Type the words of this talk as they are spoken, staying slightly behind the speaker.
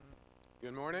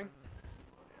Good morning.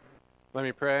 Let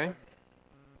me pray.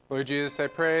 Lord Jesus, I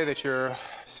pray that your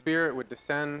Spirit would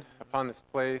descend upon this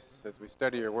place as we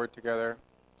study your word together,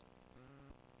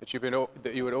 that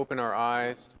you would open our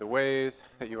eyes to the ways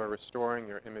that you are restoring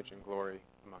your image and glory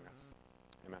among us.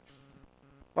 Amen.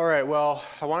 All right, well,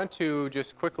 I wanted to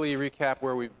just quickly recap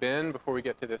where we've been before we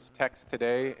get to this text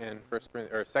today in 2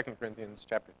 Corinthians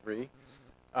chapter 3.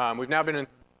 We've now been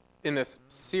in this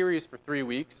series for 3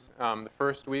 weeks. The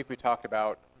first week we talked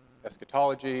about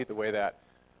eschatology, the way that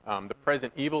the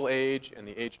present evil age and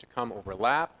the age to come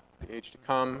overlap. The age to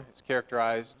come is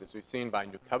characterized, as we've seen, by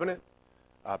new covenant,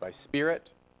 by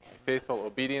spirit, by faithful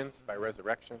obedience, by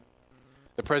resurrection.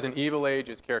 The present evil age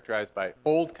is characterized by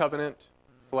old covenant,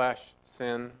 flesh,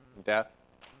 sin, and death.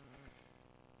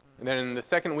 And then in the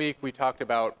second week we talked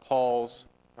about Paul's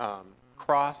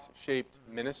cross-shaped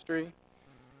ministry,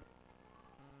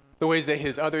 the ways that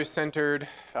his others-centered,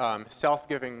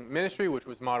 self-giving ministry, which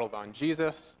was modeled on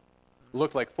Jesus,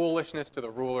 looked like foolishness to the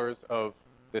rulers of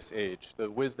this age, the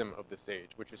wisdom of this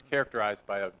age, which is characterized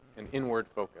by an inward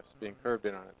focus, being curved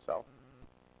in on itself.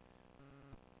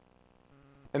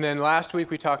 And then last week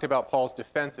we talked about Paul's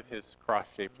defense of his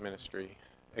cross-shaped ministry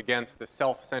against the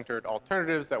self-centered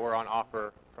alternatives that were on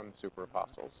offer from the super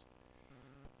apostles.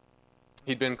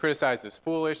 He'd been criticized as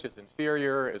foolish, as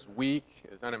inferior, as weak,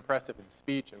 as unimpressive in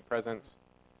speech and presence.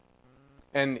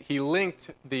 And he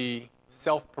linked the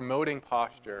self-promoting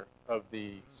posture of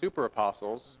the super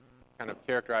apostles, kind of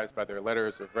characterized by their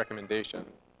letters of recommendation,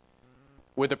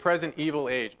 with the present evil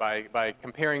age by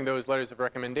comparing those letters of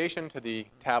recommendation to the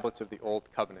tablets of the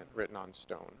Old Covenant written on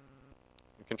stone,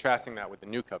 and contrasting that with the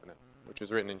New Covenant, which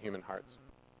was written in human hearts.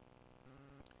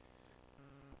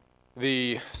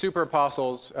 The super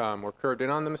apostles were curved in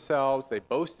on themselves. They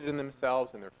boasted in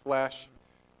themselves and their flesh.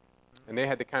 And they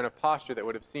had the kind of posture that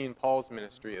would have seen Paul's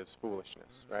ministry as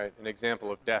foolishness, right? An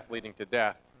example of death leading to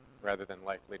death rather than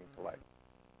life leading to life.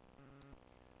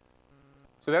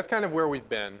 So that's kind of where we've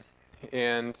been.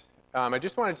 And I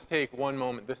just wanted to take one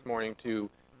moment this morning to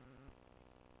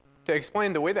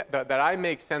explain the way that I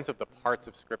make sense of the parts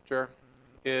of Scripture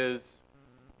is,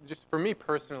 just for me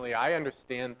personally, I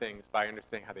understand things by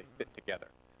understanding how they fit together.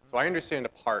 So I understand a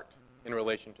part in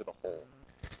relation to the whole.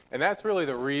 And that's really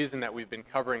the reason that we've been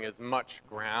covering as much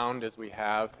ground as we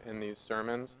have in these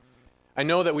sermons. I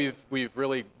know that we've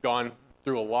really gone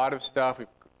through a lot of stuff. We've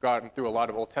gotten through a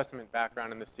lot of Old Testament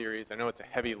background in this series. I know it's a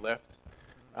heavy lift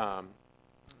and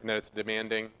that it's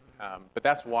demanding, but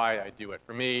that's why I do it.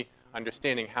 For me,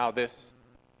 understanding how this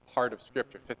part of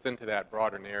Scripture fits into that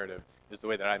broader narrative is the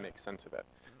way that I make sense of it.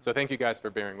 So thank you guys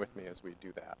for bearing with me as we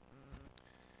do that.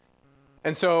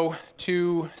 And so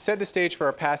to set the stage for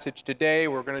our passage today,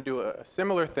 we're going to do a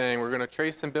similar thing. We're going to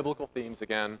trace some biblical themes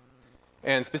again.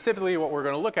 And specifically what we're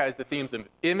going to look at is the themes of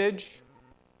image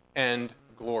and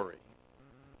glory.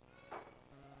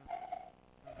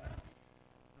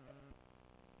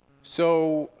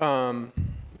 So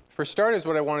for starters,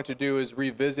 what I wanted to do is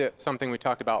revisit something we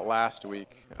talked about last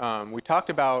week. We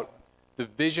talked about the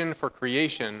vision for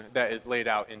creation that is laid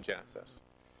out in Genesis.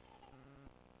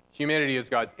 Humanity is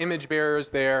God's image bearers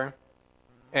there,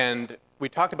 and we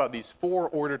talked about these four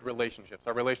ordered relationships: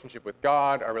 our relationship with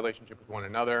God, our relationship with one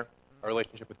another, our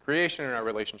relationship with creation, and our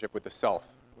relationship with the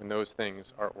self, when those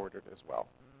things are ordered as well.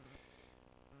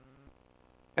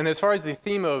 And as far as the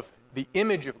theme of the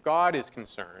image of God is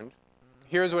concerned,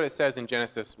 here's what it says in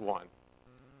Genesis 1,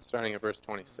 starting at verse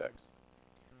 26.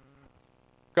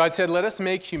 God said, "Let us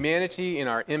make humanity in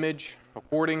our image,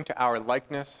 according to our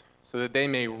likeness, so that they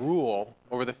may rule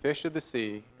over the fish of the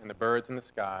sea and the birds in the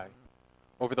sky,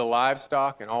 over the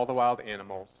livestock and all the wild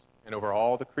animals, and over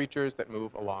all the creatures that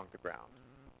move along the ground."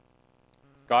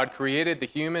 God created the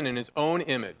human in his own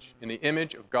image. In the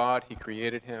image of God he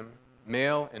created him.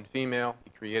 Male and female he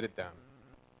created them.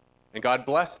 And God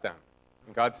blessed them.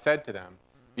 And God said to them,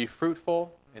 "Be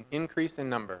fruitful and increase in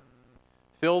number.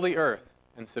 Fill the earth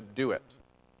and subdue it.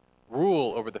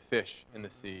 Rule over the fish in the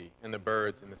sea and the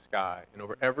birds in the sky and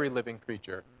over every living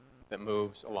creature that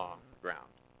moves along the ground."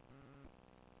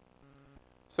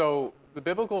 So the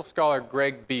biblical scholar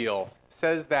Greg Beale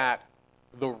says that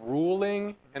the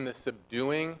ruling and the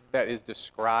subduing that is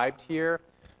described here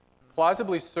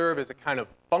plausibly serve as a kind of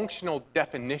functional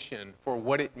definition for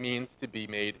what it means to be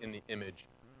made in the image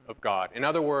of God. In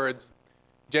other words,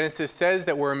 Genesis says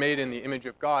that we're made in the image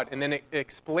of God, and then it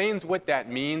explains what that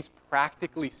means,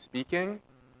 practically speaking,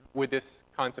 with this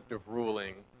concept of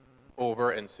ruling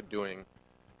over and subduing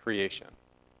creation.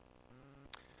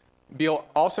 Beale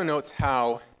also notes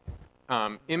how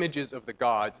images of the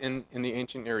gods in the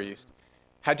ancient Near East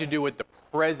had to do with the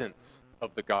presence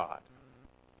of the god.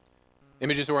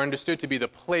 Images were understood to be the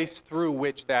place through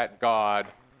which that God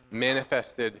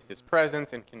manifested his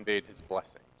presence and conveyed his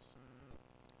blessings.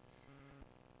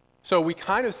 So we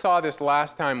kind of saw this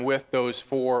last time with those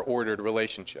four ordered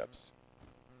relationships.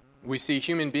 We see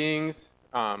human beings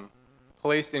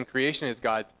placed in creation as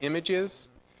God's images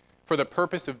for the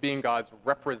purpose of being God's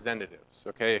representatives,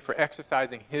 okay, for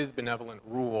exercising his benevolent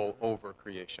rule over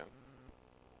creation.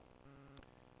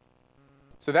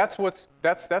 So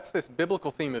that's this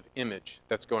biblical theme of image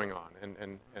that's going on,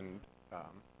 and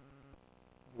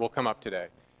will come up today.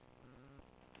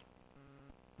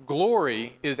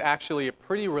 Glory is actually a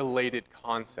pretty related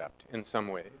concept in some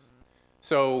ways.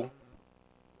 So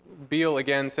Beale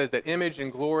again says that image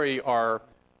and glory are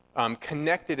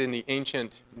connected in the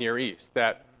ancient Near East,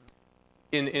 that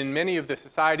in many of the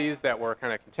societies that were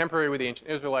kind of contemporary with the ancient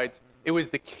Israelites, it was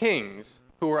the kings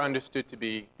who were understood to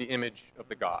be the image of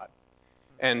the god.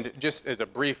 And just as a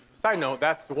brief side note,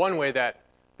 that's one way that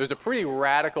there's a pretty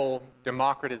radical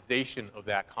democratization of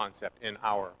that concept in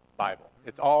our Bible.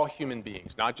 It's all human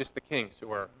beings, not just the kings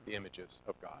who are the images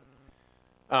of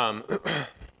God.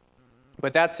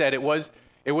 But that said, it was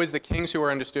the kings who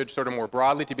were understood sort of more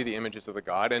broadly to be the images of the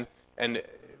god, and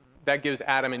that gives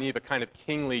Adam and Eve a kind of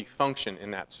kingly function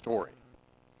in that story.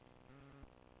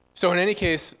 So in any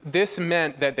case, this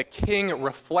meant that the king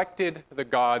reflected the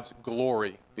god's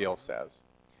glory, Beale says.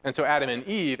 And so Adam and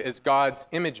Eve, as God's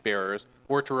image bearers,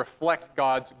 were to reflect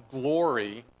God's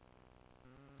glory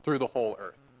through the whole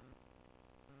earth.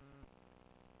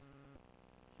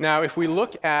 Now, if we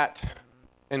look at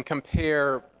and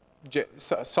compare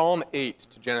Psalm 8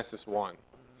 to Genesis 1,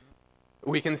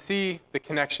 we can see the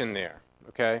connection there,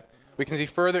 okay? We can see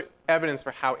further evidence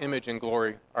for how image and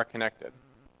glory are connected.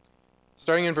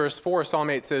 Starting in verse 4,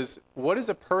 Psalm 8 says, "What is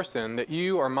a person that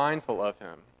you are mindful of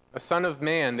him, a son of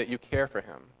man that you care for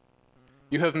him?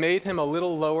 You have made him a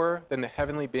little lower than the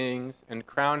heavenly beings and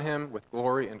crowned him with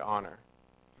glory and honor.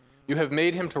 You have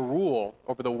made him to rule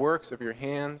over the works of your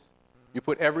hands. You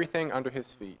put everything under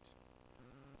his feet,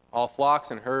 all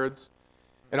flocks and herds,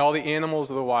 and all the animals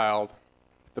of the wild,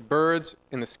 the birds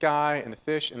in the sky and the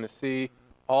fish in the sea,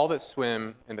 all that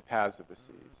swim in the paths of the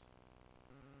seas."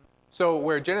 So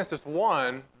where Genesis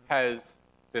 1 has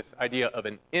this idea of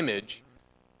an image,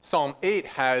 Psalm 8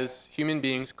 has human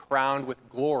beings crowned with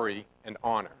glory and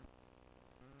honor.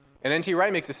 And N.T.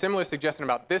 Wright makes a similar suggestion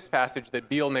about this passage that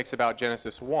Beale makes about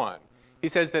Genesis 1. He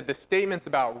says that the statements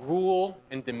about rule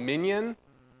and dominion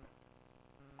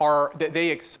that they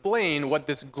explain what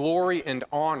this glory and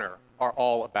honor are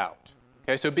all about.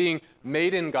 Okay, so being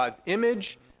made in God's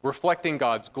image, reflecting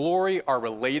God's glory are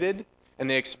related, and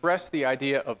they express the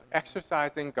idea of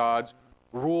exercising God's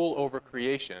rule over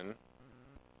creation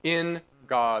in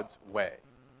God's way.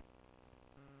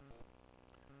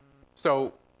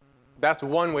 So that's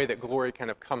one way that glory kind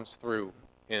of comes through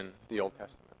in the Old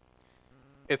Testament.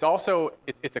 It's also,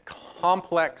 it's a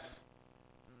complex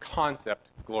concept,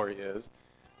 glory is.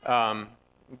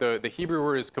 The Hebrew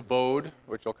word is kavod,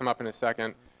 which will come up in a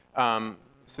second.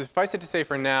 Suffice it to say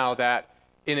for now that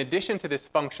in addition to this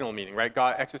functional meaning, right,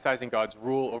 God exercising God's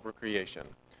rule over creation,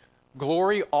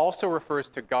 glory also refers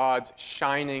to God's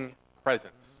shining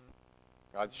presence.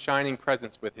 God's shining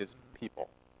presence with his people.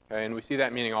 Okay? And we see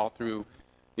that meaning all through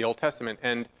the Old Testament.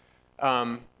 And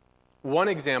one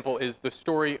example is the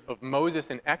story of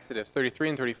Moses in Exodus 33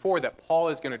 and 34 that Paul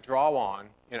is going to draw on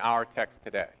in our text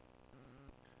today.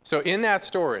 So in that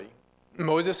story,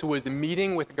 Moses was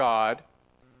meeting with God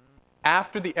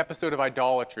after the episode of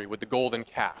idolatry with the golden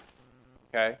calf.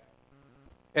 Okay?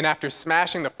 And after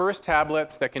smashing the first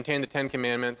tablets that contained the Ten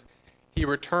Commandments, he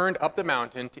returned up the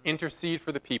mountain to intercede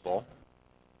for the people.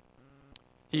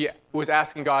 He was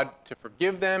asking God to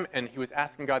forgive them, and he was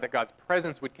asking God that God's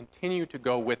presence would continue to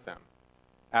go with them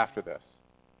after this.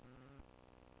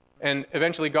 And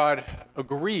eventually God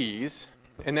agrees,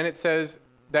 and then it says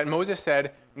that Moses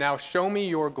said, "Now show me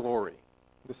your glory."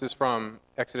 This is from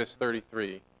Exodus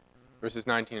 33, verses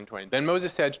 19 and 20. Then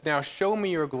Moses said, "Now show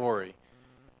me your glory."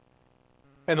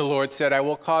 And the Lord said, "I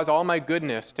will cause all my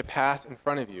goodness to pass in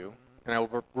front of you, and I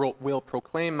will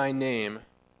proclaim my name,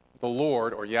 the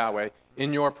Lord, or Yahweh,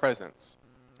 in your presence.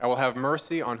 I will have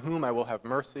mercy on whom I will have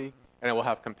mercy, and I will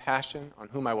have compassion on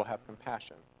whom I will have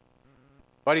compassion."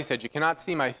 But he said, "You cannot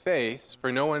see my face,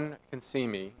 for no one can see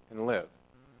me and live."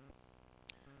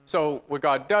 So what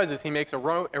God does is he makes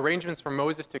arrangements for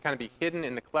Moses to kind of be hidden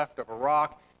in the cleft of a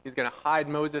rock. He's going to hide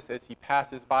Moses as he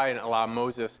passes by and allow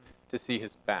Moses to see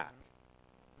his back.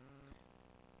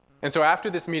 And so after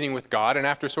this meeting with God, and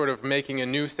after sort of making a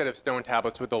new set of stone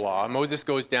tablets with the law, Moses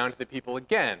goes down to the people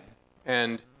again.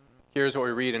 And here's what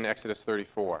we read in Exodus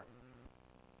 34.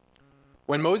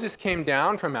 When Moses came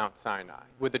down from Mount Sinai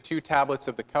with the 2 tablets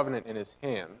of the covenant in his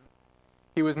hand,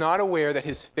 he was not aware that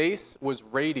his face was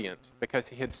radiant because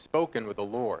he had spoken with the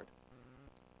Lord.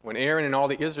 When Aaron and all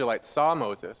the Israelites saw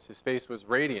Moses, his face was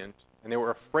radiant, and they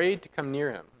were afraid to come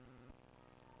near him.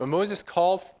 But Moses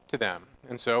called to them,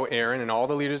 and so Aaron and all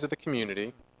the leaders of the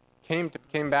community came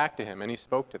back to him, and he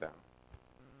spoke to them.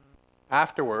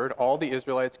 Afterward, all the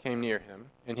Israelites came near him,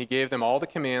 and he gave them all the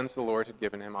commands the Lord had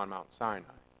given him on Mount Sinai.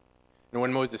 And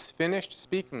when Moses finished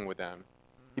speaking with them,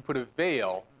 he put a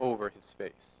veil over his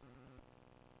face.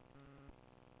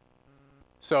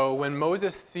 So when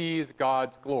Moses sees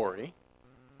God's glory,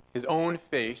 his own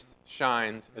face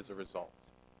shines as a result.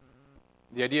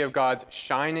 The idea of God's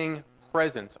shining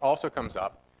presence also comes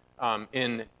up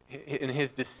in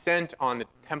his descent on the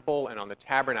temple and on the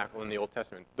tabernacle in the Old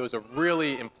Testament. Those are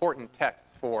really important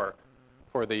texts for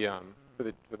the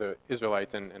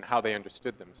Israelites and how they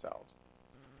understood themselves.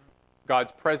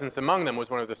 God's presence among them was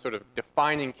one of the sort of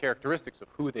defining characteristics of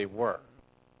who they were.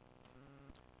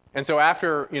 And so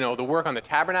after the work on the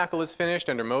tabernacle is finished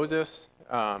under Moses,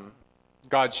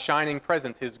 God's shining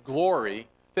presence, his glory,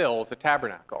 fills the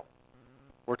tabernacle.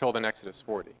 We're told in Exodus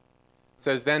 40. It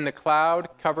says, "Then the cloud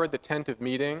covered the tent of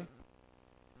meeting,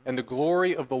 and the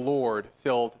glory of the Lord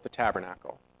filled the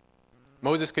tabernacle.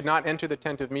 Moses could not enter the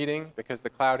tent of meeting because the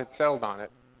cloud had settled on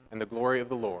it, and the glory of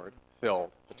the Lord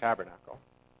filled the tabernacle."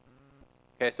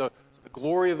 Okay, so the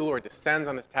glory of the Lord descends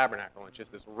on this tabernacle, and it's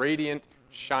just this radiant,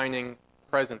 shining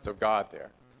presence of God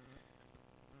there.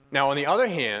 Now, on the other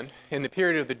hand, in the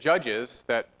period of the Judges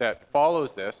that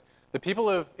follows this, the people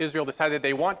of Israel decided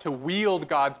they want to wield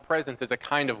God's presence as a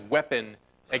kind of weapon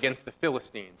against the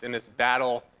Philistines in this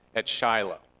battle at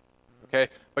Shiloh. Okay?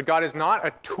 But God is not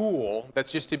a tool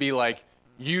that's just to be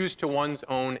used to one's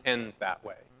own ends that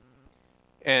way.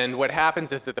 And what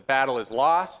happens is that the battle is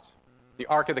lost, the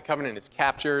Ark of the Covenant is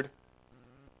captured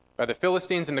by the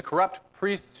Philistines, and the corrupt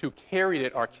priests who carried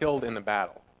it are killed in the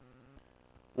battle.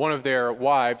 One of their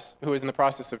wives, who is in the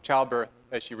process of childbirth,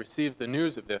 as she receives the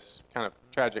news of this kind of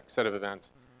tragic set of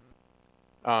events,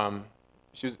 and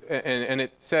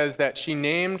it says that she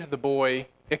named the boy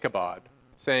Ichabod,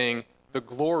 saying, "The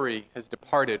glory has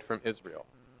departed from Israel,"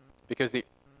 because of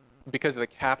the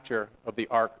capture of the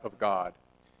Ark of God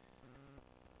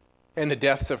and the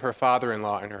deaths of her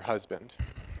father-in-law and her husband.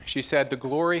 She said, "The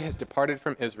glory has departed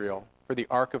from Israel, for the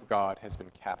Ark of God has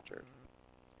been captured."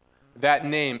 That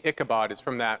name, Ichabod, is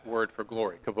from that word for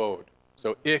glory, kabod.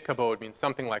 So Ichabod means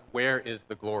something like, where is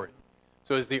the glory?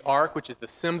 So as the Ark, which is the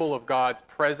symbol of God's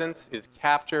presence, is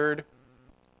captured,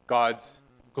 God's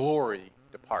glory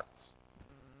departs.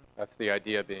 That's the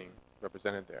idea being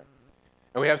represented there.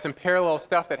 And we have some parallel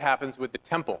stuff that happens with the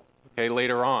temple,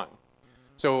 later on.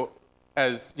 So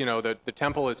as the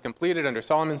temple is completed under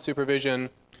Solomon's supervision,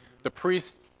 the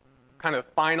priest's kind of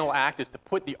final act is to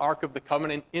put the Ark of the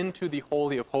Covenant into the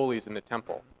Holy of Holies in the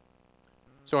temple.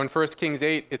 So in 1 Kings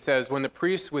 8, it says, "When the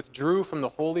priests withdrew from the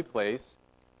holy place,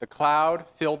 the cloud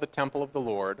filled the temple of the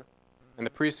Lord, and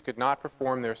the priests could not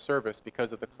perform their service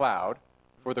because of the cloud,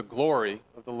 for the glory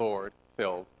of the Lord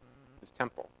filled his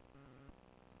temple."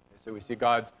 So we see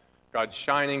God's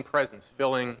shining presence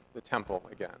filling the temple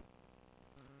again.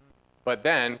 But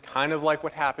then, kind of like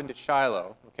what happened at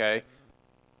Shiloh,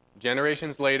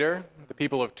 generations later, the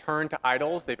people have turned to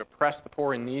idols. They've oppressed the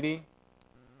poor and needy.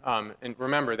 And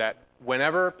remember that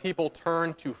whenever people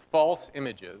turn to false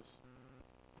images,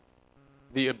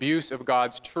 the abuse of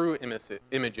God's true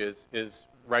images is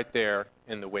right there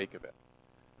in the wake of it.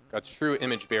 God's true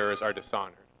image bearers are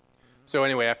dishonored. So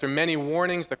anyway, after many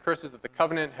warnings, the curses of the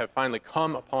covenant have finally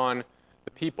come upon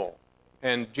the people.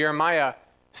 And Jeremiah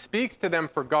speaks to them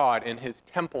for God in his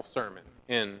temple sermon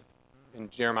in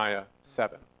Jeremiah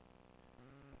 7.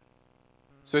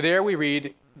 So there we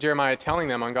read Jeremiah telling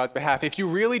them on God's behalf, if you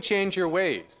really change your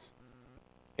ways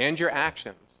and your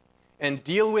actions and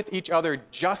deal with each other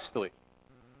justly,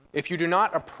 if you do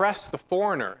not oppress the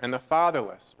foreigner and the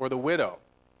fatherless or the widow,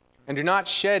 and do not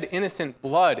shed innocent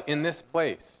blood in this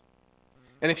place,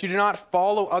 and if you do not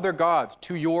follow other gods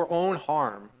to your own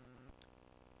harm,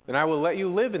 then I will let you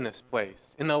live in this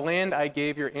place, in the land I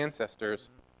gave your ancestors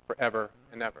forever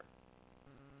and ever.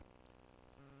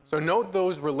 So note the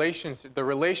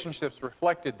relationships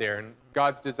reflected there in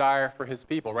God's desire for his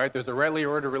people, right? There's a rightly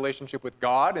ordered relationship with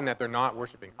God in that they're not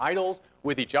worshiping idols,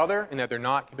 with each other in that they're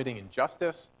not committing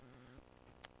injustice.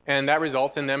 And that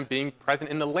results in them being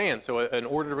present in the land, so an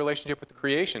ordered relationship with the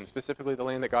creation, specifically the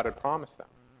land that God had promised them.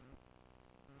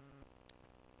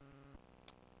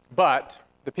 But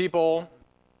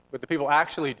what the people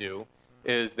actually do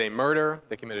is they murder,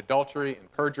 they commit adultery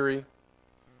and perjury,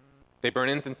 They burn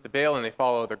incense to Baal and they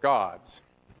follow their gods.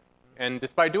 And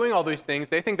despite doing all these things,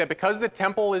 they think that because the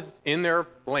temple is in their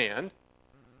land,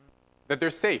 that they're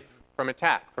safe from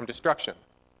attack, from destruction.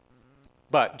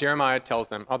 But Jeremiah tells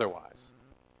them otherwise.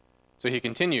 So he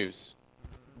continues,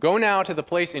 "Go now to the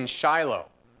place in Shiloh,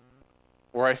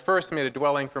 where I first made a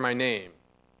dwelling for my name,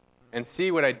 and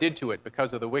see what I did to it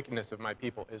because of the wickedness of my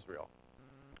people Israel."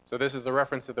 So this is a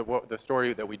reference to the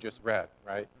story that we just read,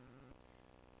 right?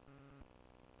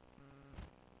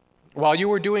 "While you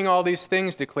were doing all these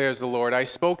things, declares the Lord, I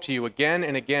spoke to you again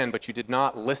and again, but you did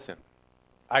not listen.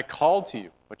 I called to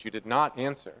you, but you did not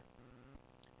answer.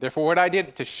 Therefore, what I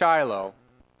did to Shiloh,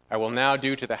 I will now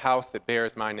do to the house that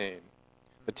bears my name,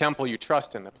 the temple you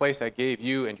trust in, the place I gave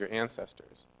you and your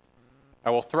ancestors. I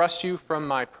will thrust you from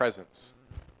my presence,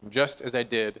 just as I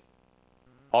did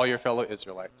all your fellow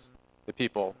Israelites, the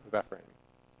people of Ephraim."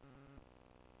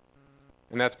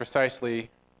 And that's precisely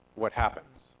what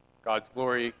happens. God's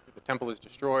glory, the temple is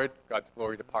destroyed, God's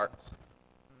glory departs.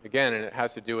 Again, and it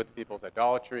has to do with the people's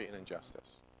idolatry and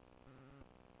injustice.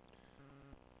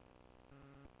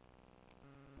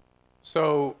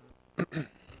 So,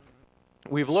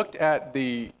 we've looked at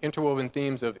the interwoven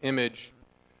themes of image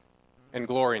and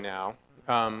glory now.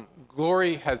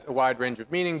 Glory has a wide range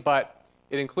of meaning, but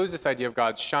it includes this idea of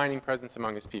God's shining presence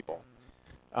among his people.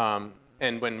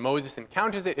 And when Moses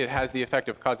encounters it, it has the effect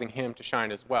of causing him to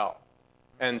shine as well.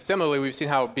 And similarly, we've seen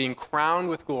how being crowned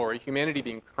with glory, humanity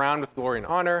being crowned with glory and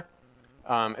honor,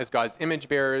 as God's image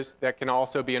bearers, that can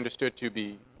also be understood to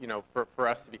be, for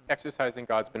us to be exercising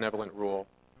God's benevolent rule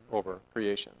over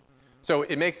creation. So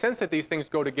it makes sense that these things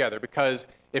go together, because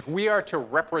if we are to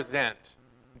represent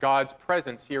God's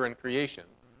presence here in creation,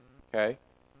 okay,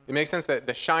 it makes sense that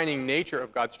the shining nature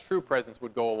of God's true presence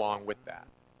would go along with that.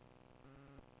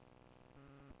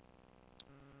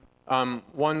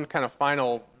 One kind of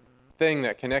final thing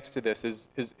that connects to this is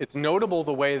it's notable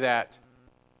the way that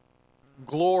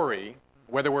glory,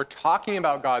 whether we're talking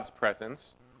about God's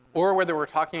presence or whether we're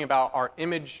talking about our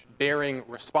image-bearing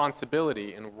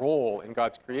responsibility and role in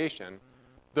God's creation,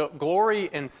 the glory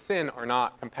and sin are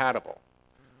not compatible.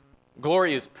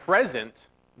 Glory is present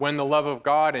when the love of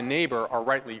God and neighbor are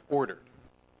rightly ordered.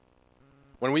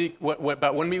 But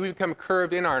when we become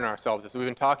curved in on ourselves, as we've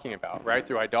been talking about, right,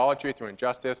 through idolatry, through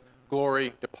injustice,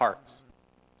 glory departs.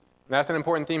 And that's an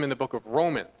important theme in the book of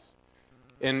Romans.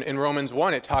 In Romans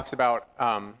 1, it talks about,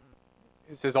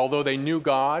 it says, although they knew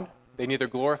God, they neither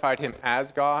glorified him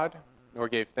as God nor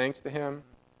gave thanks to him,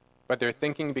 but their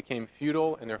thinking became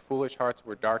futile and their foolish hearts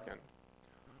were darkened.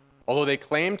 Although they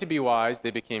claimed to be wise,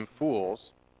 they became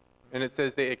fools. And it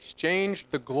says they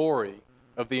exchanged the glory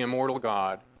of the immortal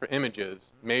God for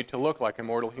images made to look like a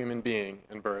mortal human being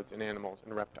and birds and animals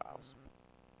and reptiles.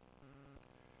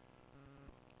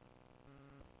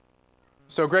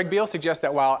 So Greg Beale suggests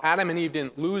that while Adam and Eve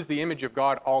didn't lose the image of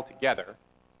God altogether,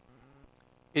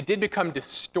 it did become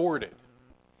distorted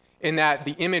in that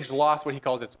the image lost what he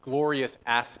calls its glorious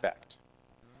aspect.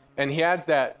 And he adds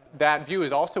that that view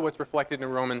is also what's reflected in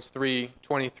Romans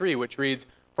 3:23, which reads,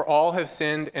 "For all have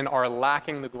sinned and are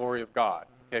lacking the glory of God."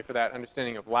 Okay, for that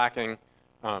understanding of lacking,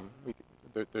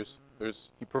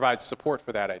 he provides support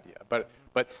for that idea.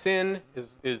 But sin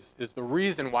is the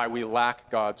reason why we lack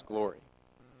God's glory.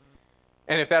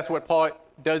 And if that's what Paul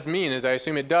does mean, as I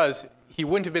assume it does, he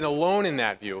wouldn't have been alone in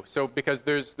that view. So because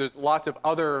there's lots of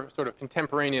other sort of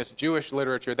contemporaneous Jewish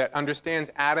literature that understands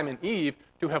Adam and Eve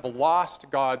to have lost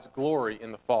God's glory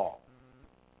in the fall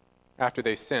after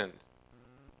they sinned.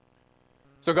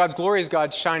 So God's glory is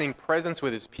God's shining presence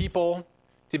with his people.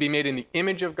 To be made in the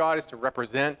image of God is to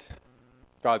represent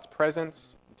God's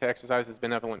presence, to exercise his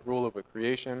benevolent rule over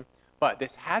creation. But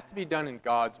this has to be done in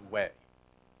God's way.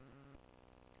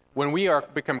 When we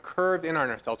become curved in on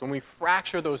ourselves, when we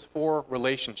fracture those four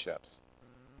relationships,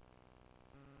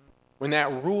 when that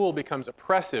rule becomes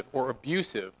oppressive or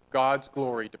abusive, God's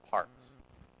glory departs.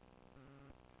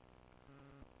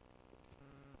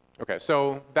 Okay,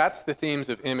 so that's the themes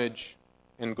of image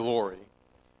and glory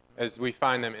as we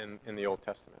find them in the Old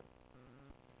Testament.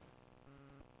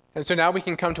 And so now we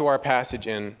can come to our passage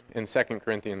in 2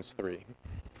 Corinthians 3.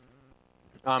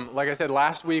 Like I said,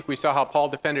 last week we saw how Paul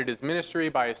defended his ministry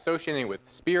by associating with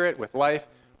spirit, with life,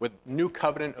 with new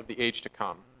covenant of the age to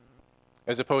come,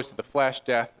 as opposed to the flesh,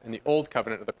 death, and the old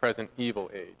covenant of the present evil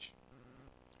age.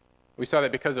 We saw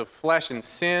that because of flesh and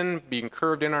sin being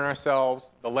curved in on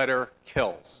ourselves, the letter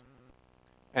kills.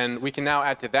 And we can now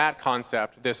add to that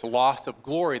concept this loss of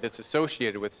glory that's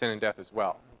associated with sin and death as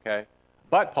well. Okay?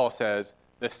 But Paul says,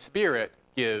 the Spirit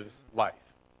gives life.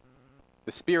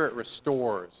 The Spirit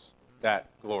restores that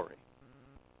glory.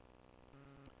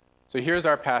 So here's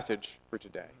our passage for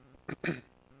today.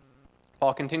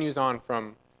 Paul continues on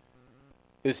from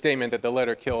his statement that the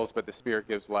letter kills, but the Spirit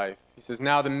gives life. He says,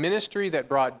 "Now the ministry that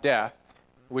brought death,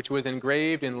 which was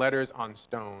engraved in letters on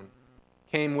stone,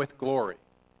 came with glory,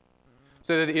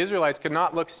 so that the Israelites could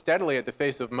not look steadily at the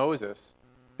face of Moses,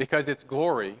 because its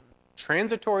glory,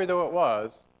 transitory though it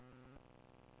was,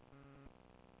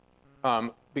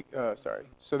 so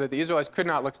that the Israelites could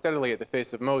not look steadily at the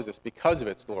face of Moses because of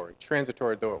its glory,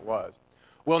 transitory though it was.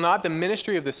 Will not the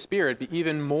ministry of the Spirit be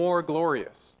even more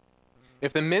glorious?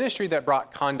 If the ministry that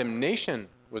brought condemnation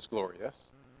was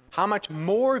glorious, how much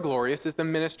more glorious is the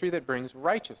ministry that brings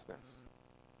righteousness?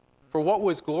 For what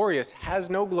was glorious has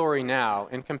no glory now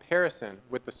in comparison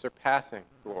with the surpassing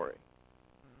glory.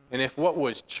 And if what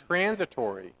was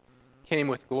transitory came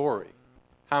with glory,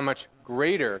 how much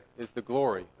greater is the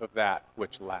glory of that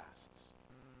which lasts?"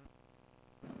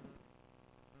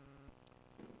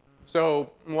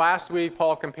 So last week,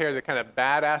 Paul compared the kind of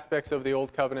bad aspects of the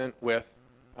Old Covenant with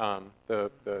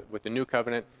the New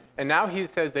Covenant. And now he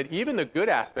says that even the good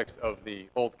aspects of the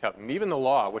Old Covenant, even the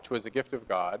law, which was a gift of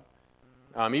God,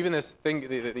 even this thing,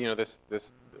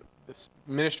 this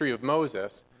ministry of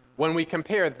Moses, when we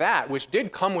compare that, which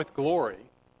did come with glory,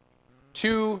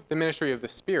 to the ministry of the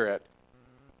Spirit,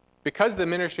 because the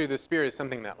ministry of the Spirit is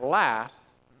something that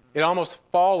lasts, it almost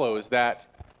follows that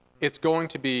it's going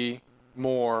to be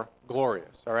more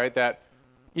glorious, all right? That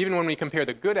even when we compare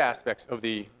the good aspects of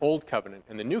the Old Covenant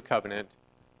and the New Covenant,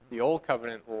 the Old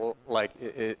Covenant,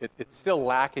 it's still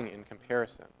lacking in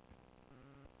comparison.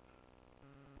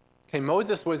 Okay,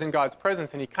 Moses was in God's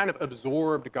presence, and he kind of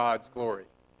absorbed God's glory,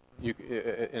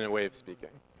 in a way of speaking.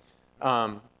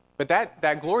 But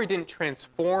that glory didn't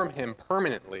transform him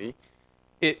permanently.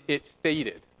 It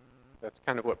faded. That's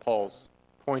kind of what Paul's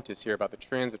point is here about the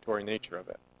transitory nature of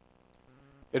it.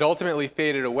 It ultimately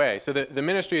faded away. So the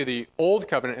ministry of the Old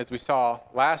Covenant, as we saw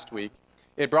last week,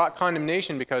 it brought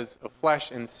condemnation because of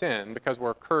flesh and sin, because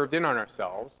we're curved in on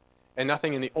ourselves, and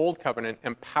nothing in the Old Covenant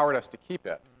empowered us to keep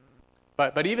it.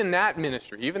 But even that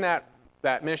ministry, even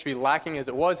that ministry lacking as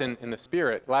it was in the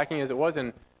Spirit, lacking as it was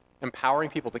in empowering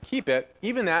people to keep it,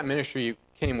 even that ministry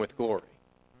came with glory.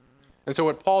 And so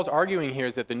what Paul's arguing here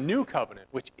is that the New Covenant,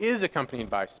 which is accompanied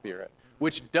by Spirit,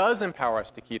 which does empower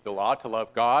us to keep the law, to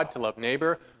love God, to love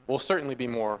neighbor, will certainly be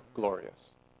more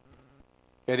glorious.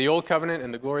 Okay, the Old Covenant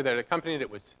and the glory that accompanied it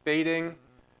was fading,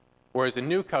 whereas the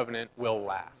New Covenant will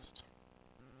last.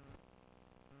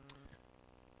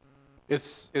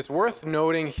 It's worth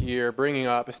noting here, bringing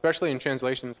up, especially in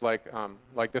translations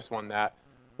like this one, that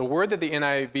the word that the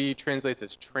NIV translates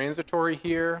as transitory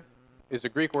here is a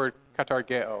Greek word,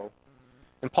 katargeo.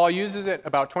 And Paul uses it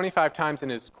about 25 times in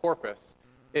his corpus.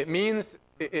 It means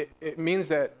that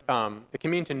it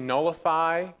can mean to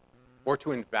nullify or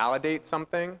to invalidate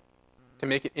something, to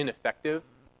make it ineffective.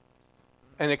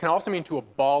 And it can also mean to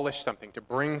abolish something, to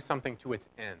bring something to its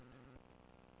end.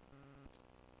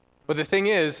 But the thing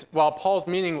is, while Paul's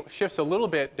meaning shifts a little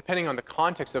bit depending on the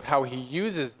context of how he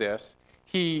uses this,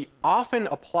 he often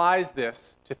applies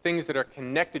this to things that are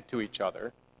connected to each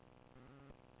other,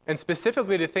 and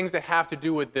specifically to things that have to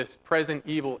do with this present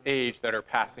evil age that are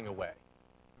passing away.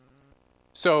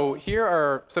 So here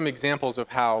are some examples of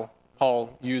how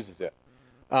Paul uses it.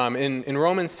 In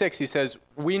Romans 6, he says,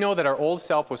 "We know that our old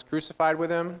self was crucified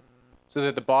with him, so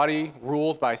that the body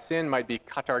ruled by sin might be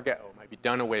katargeo, might be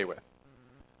done away with,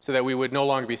 so that we would no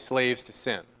longer be slaves to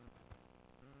sin."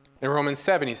 In Romans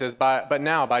 7, he says, But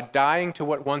now, by dying to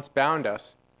what once bound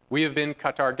us, we have been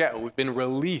katargeo, we've been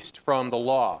released from the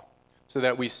law, so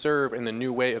that we serve in the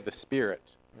new way of the Spirit,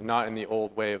 and not in the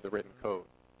old way of the written code.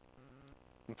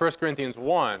 In 1 Corinthians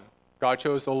 1, God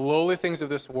chose the lowly things of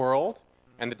this world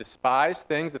and the despised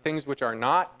things, the things which are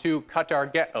not, to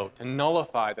katargeo, to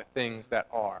nullify the things that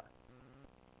are.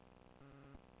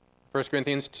 1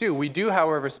 Corinthians 2, we do,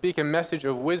 however, speak a message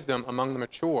of wisdom among the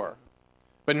mature,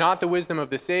 but not the wisdom of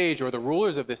this age or the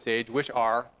rulers of this age, which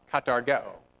are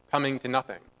katargeo, coming to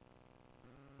nothing.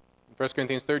 In 1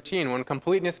 Corinthians 13, when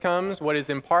completeness comes, what is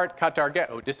in part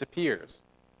katargeo disappears.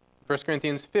 1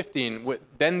 Corinthians 15,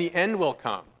 then the end will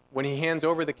come, when he hands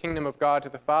over the kingdom of God to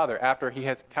the Father, after he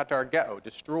has katargeo,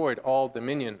 destroyed all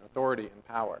dominion, authority, and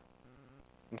power.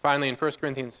 And finally, in 1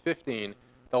 Corinthians 15,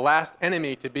 the last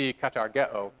enemy to be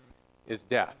katargeo is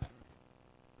death.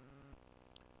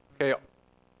 Okay,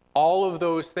 all of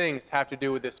those things have to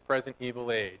do with this present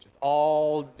evil age. It's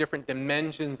all different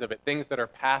dimensions of it, things that are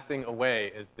passing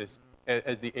away as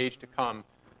the age to come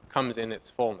comes in its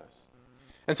fullness.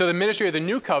 And so the ministry of the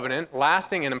New Covenant,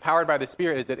 lasting and empowered by the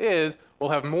Spirit as it is, will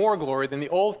have more glory than the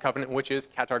Old Covenant, which is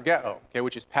katargeo, okay,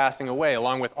 which is passing away,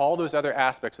 along with all those other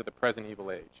aspects of the present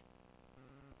evil age.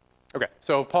 Okay,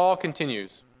 so Paul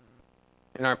continues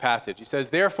in our passage. He says,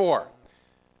 "Therefore,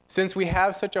 since we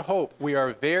have such a hope, we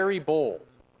are very bold.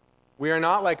 We are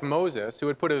not like Moses, who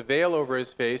had put a veil over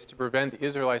his face to prevent the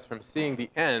Israelites from seeing the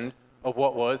end of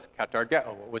what was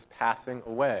katargeo, what was passing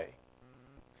away.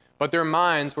 But their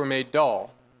minds were made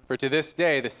dull, for to this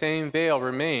day the same veil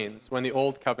remains when the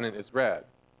old covenant is read.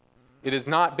 It has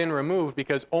not been removed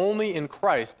because only in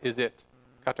Christ is it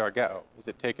katargeo, is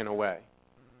it taken away.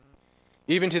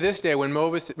 Even to this day, when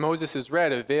Moses is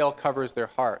read, a veil covers their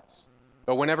hearts.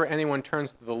 But whenever anyone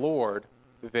turns to the Lord,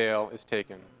 the veil is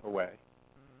taken away."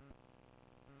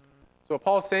 So what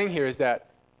Paul's saying here is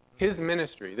that his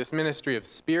ministry, this ministry of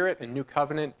Spirit and New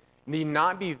Covenant, need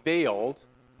not be veiled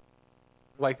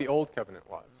like the Old Covenant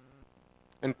was.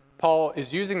 And Paul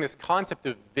is using this concept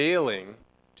of veiling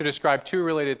to describe two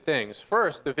related things.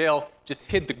 First, the veil just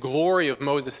hid the glory of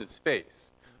Moses'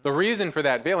 face. The reason for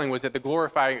that veiling was that the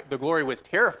glory was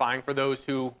terrifying for those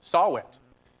who saw it.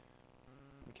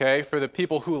 Okay, for the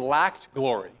people who lacked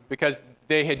glory, because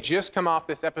they had just come off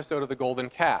this episode of the golden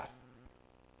calf.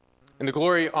 And the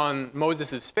glory on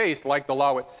Moses' face, like the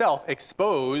law itself,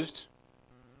 exposed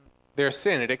their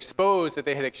sin. It exposed that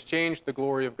they had exchanged the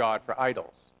glory of God for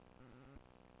idols.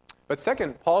 But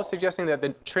second, Paul is suggesting that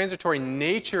the transitory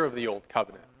nature of the Old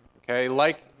Covenant, okay,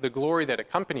 like the glory that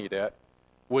accompanied it,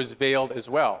 was veiled as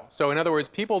well. So in other words,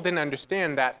 people didn't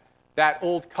understand that that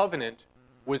Old Covenant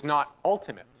was not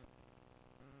ultimate.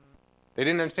 They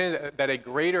didn't understand that a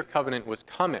greater covenant was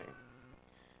coming.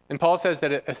 And Paul says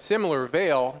that a similar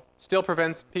veil still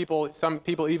prevents people, some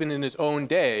people even in his own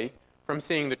day, from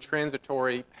seeing the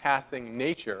transitory, passing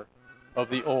nature of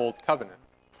the Old Covenant.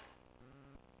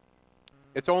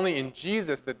 It's only in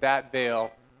Jesus that that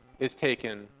veil is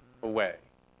taken away.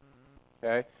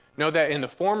 Okay? Know that in the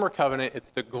former covenant, it's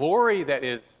the glory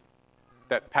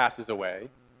that passes away.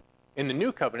 In the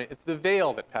new covenant, it's the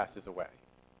veil that passes away.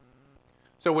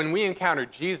 So when we encounter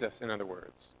Jesus, in other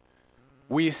words,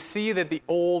 we see that the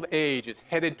old age is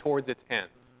headed towards its end.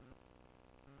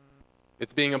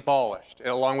 It's being abolished,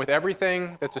 along with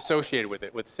everything that's associated with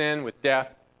it, with sin, with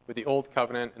death, with the old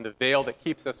covenant, and the veil that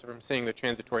keeps us from seeing the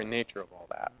transitory nature of all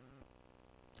that.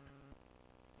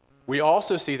 We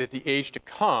also see that the age to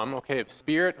come, okay, of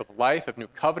Spirit, of life, of new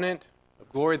covenant, of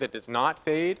glory that does not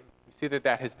fade, we see that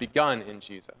that has begun in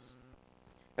Jesus.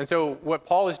 And so what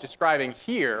Paul is describing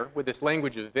here with this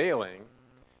language of veiling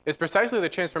is precisely the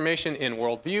transformation in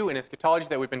worldview and eschatology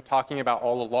that we've been talking about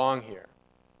all along here.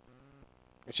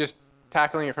 It's just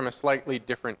tackling it from a slightly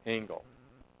different angle.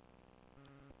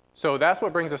 So that's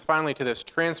what brings us finally to this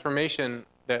transformation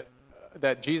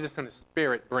that Jesus and the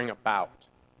Spirit bring about.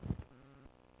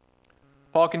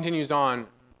 Paul continues on,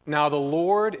 "Now the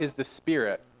Lord is the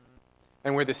Spirit,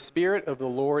 and where the Spirit of the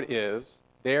Lord is,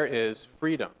 there is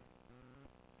freedom.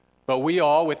 But we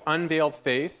all, with unveiled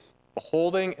face,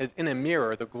 beholding as in a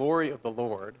mirror the glory of the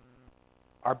Lord,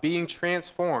 are being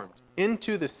transformed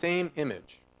into the same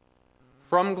image,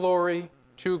 from glory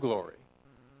to glory,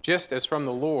 just as from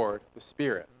the Lord, the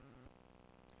Spirit.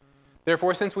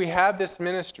 Therefore, since we have this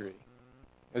ministry,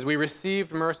 as we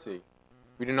received mercy,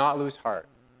 we do not lose heart.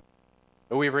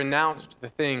 But we have renounced the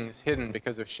things hidden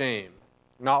because of shame,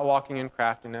 not walking in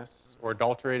craftiness or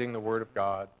adulterating the word of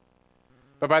God,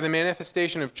 but by the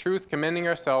manifestation of truth, commending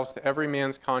ourselves to every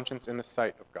man's conscience in the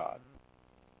sight of God.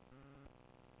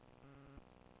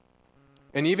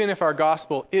 And even if our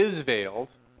gospel is veiled,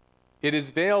 it is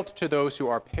veiled to those who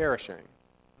are perishing.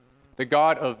 The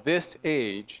God of this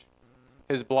age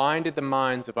has blinded the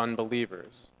minds of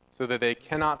unbelievers so that they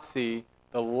cannot see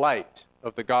the light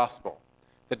of the gospel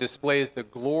that displays the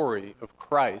glory of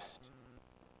Christ,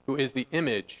 who is the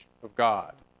image of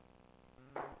God.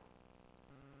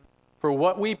 For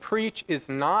what we preach is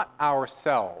not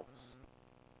ourselves,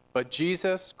 but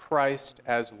Jesus Christ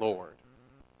as Lord,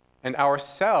 and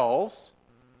ourselves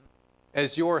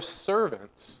as your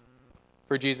servants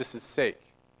for Jesus'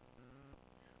 sake.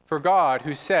 For God,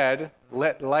 who said,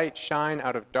 'Let light shine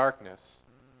out of darkness,'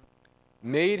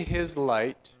 made his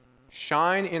light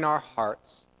shine in our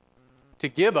hearts to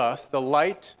give us the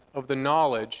light of the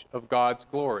knowledge of God's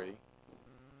glory,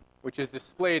 which is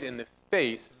displayed in the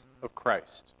face of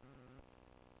Christ."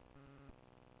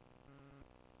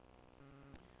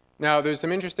 Now, there's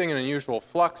some interesting and unusual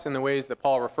flux in the ways that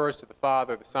Paul refers to the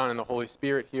Father, the Son, and the Holy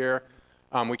Spirit here.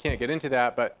 We can't get into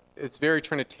that, but it's very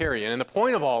Trinitarian. And the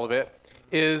point of all of it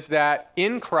is that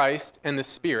in Christ and the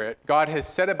Spirit, God has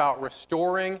set about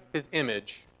restoring his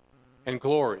image and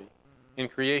glory in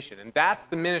creation. And that's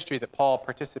the ministry that Paul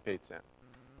participates in.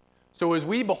 So as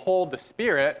we behold the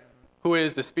Spirit, who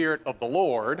is the Spirit of the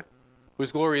Lord,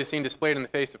 whose glory is seen displayed in the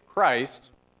face of Christ,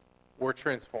 we're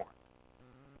transformed.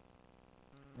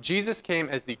 Jesus came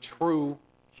as the true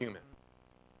human,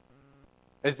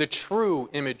 as the true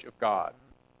image of God.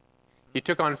 He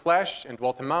took on flesh and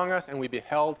dwelt among us, and we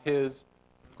beheld his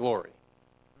glory.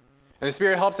 And the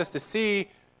Spirit helps us to see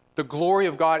the glory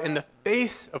of God in the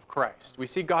face of Christ. We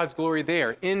see God's glory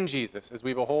there in Jesus as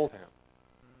we behold him.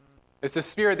 It's the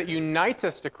Spirit that unites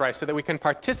us to Christ so that we can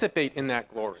participate in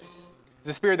that glory. It's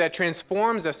the Spirit that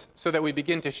transforms us so that we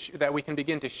can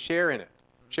begin to share in it,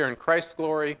 share in Christ's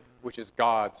glory, which is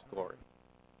God's glory.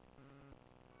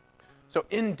 So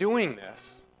in doing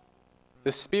this,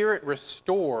 the Spirit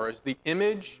restores the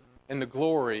image and the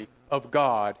glory of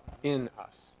God in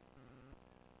us.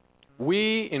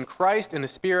 We, in Christ and the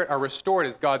Spirit, are restored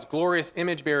as God's glorious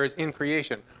image bearers in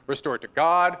creation, restored to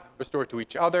God, restored to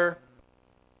each other,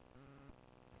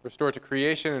 restored to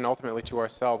creation, and ultimately to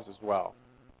ourselves as well.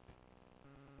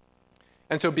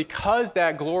 And so because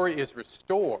that glory is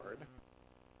restored,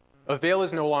 a veil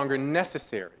is no longer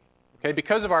necessary. Okay?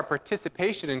 Because of our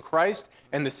participation in Christ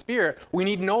and the Spirit, we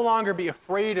need no longer be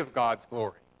afraid of God's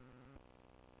glory.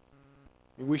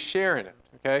 We share in it.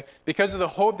 Okay? Because of the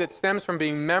hope that stems from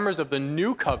being members of the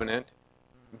new covenant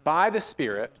by the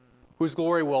Spirit, whose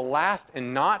glory will last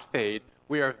and not fade,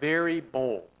 we are very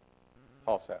bold,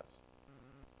 Paul says.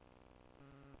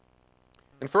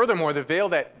 And furthermore, the veil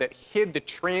that hid the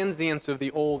transience of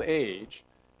the old age,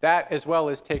 that as well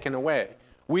is taken away.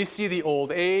 We see the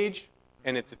old age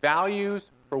and its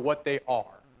values for what they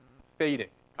are, fading,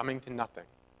 coming to nothing.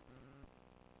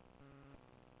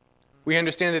 We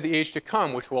understand that the age to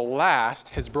come, which will last,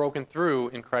 has broken through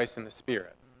in Christ and the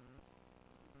Spirit.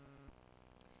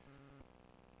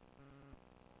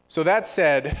 So that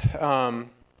said,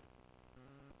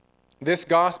 this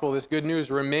gospel, this good news,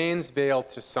 remains veiled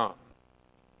to some.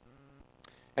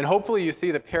 And hopefully you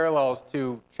see the parallels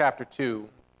to chapter 2,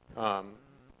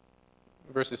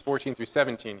 verses 14 through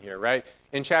 17 here, right?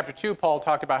 In chapter 2, Paul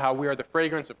talked about how we are the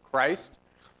fragrance of Christ,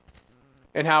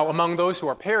 and how among those who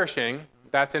are perishing,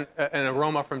 that's an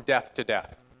aroma from death to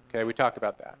death. Okay, we talked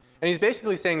about that. And he's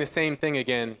basically saying the same thing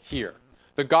again here.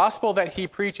 The gospel that he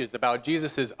preaches about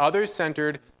Jesus'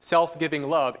 other-centered, self-giving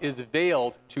love is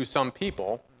veiled to some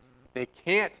people. They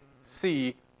can't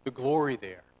see the glory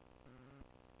there.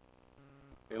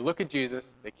 They look at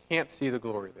Jesus, they can't see the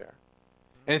glory there.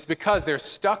 And it's because they're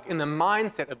stuck in the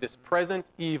mindset of this present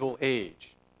evil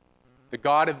age. The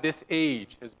God of this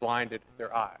age has blinded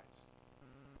their eyes.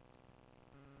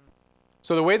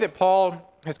 So the way that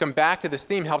Paul has come back to this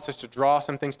theme helps us to draw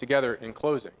some things together in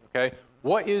closing. Okay?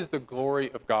 What is the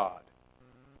glory of God?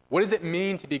 What does it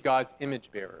mean to be God's image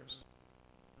bearers?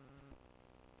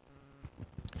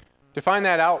 To find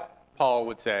that out, Paul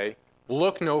would say,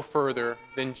 look no further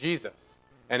than Jesus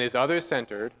and his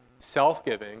other-centered,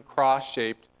 self-giving,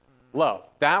 cross-shaped love.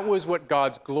 That was what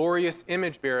God's glorious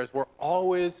image bearers were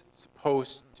always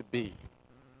supposed to be.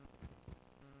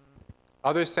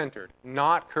 Other-centered,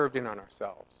 not curved in on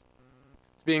ourselves.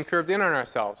 It's being curved in on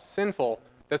ourselves, sinful.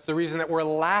 That's the reason that we're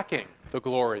lacking the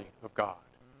glory of God.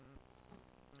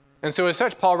 And so as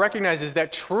such, Paul recognizes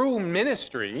that true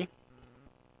ministry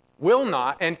will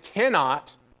not and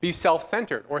cannot be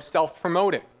self-centered or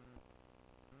self-promoting.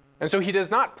 And so he does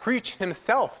not preach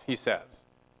himself, he says,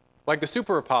 like the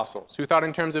super apostles who thought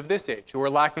in terms of this age, who were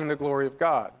lacking the glory of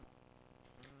God.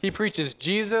 He preaches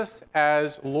Jesus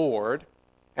as Lord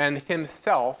and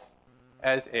himself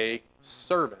as a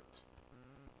servant.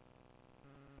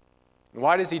 And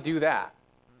why does he do that?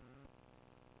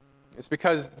 It's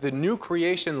because the new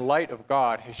creation light of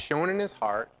God has shone in his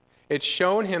heart. It's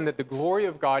shown him that the glory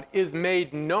of God is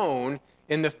made known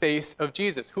in the face of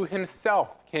Jesus, who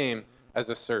himself came as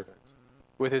a servant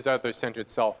with his other-centered,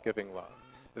 self-giving love.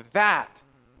 That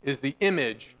is the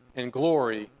image and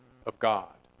glory of God.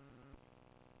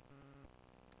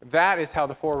 That is how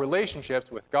the four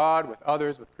relationships with God, with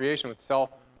others, with creation, with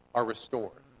self are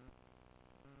restored.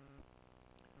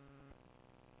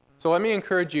 So let me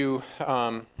encourage you,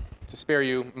 to spare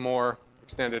you more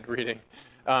extended reading,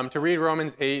 to read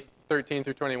Romans 8, 13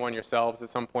 through 21 yourselves at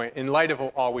some point, in light of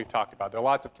all we've talked about. There are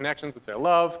lots of connections which I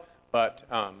love, but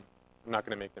I'm not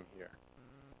going to make them here.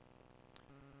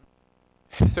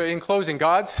 So in closing,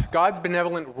 God's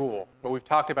benevolent rule, what we've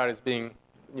talked about as being,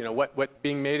 what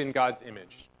being made in God's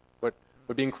image, what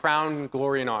being crowned in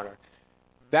glory and honor,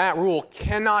 that rule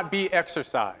cannot be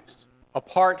exercised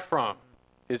apart from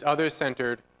his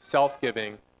other-centered,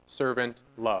 self-giving, servant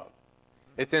love.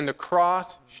 It's in the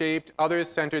cross-shaped,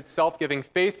 others-centered, self-giving,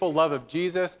 faithful love of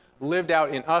Jesus lived out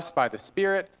in us by the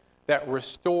Spirit that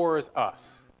restores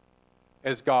us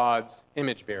as God's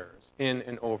image bearers in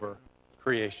and over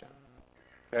creation.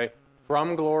 Okay?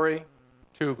 From glory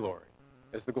to glory.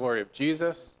 As the glory of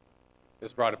Jesus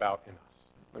is brought about in us.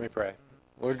 Let me pray.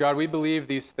 Lord God, we believe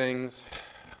these things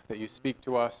that you speak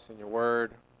to us in your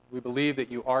word. We believe that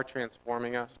you are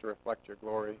transforming us to reflect your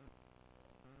glory,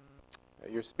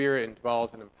 that your Spirit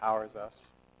indwells and empowers us.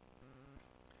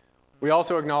 We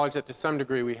also acknowledge that to some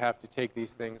degree we have to take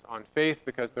these things on faith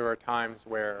because there are times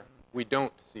where we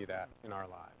don't see that in our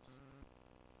lives.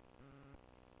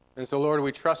 And so, Lord,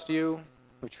 we trust you.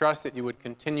 We trust that you would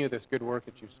continue this good work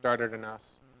that you've started in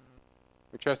us.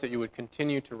 We trust that you would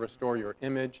continue to restore your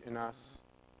image in us,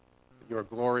 your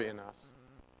glory in us,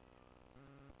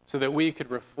 so that we could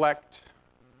reflect,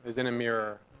 as in a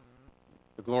mirror,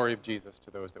 the glory of Jesus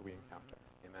to those that we encounter.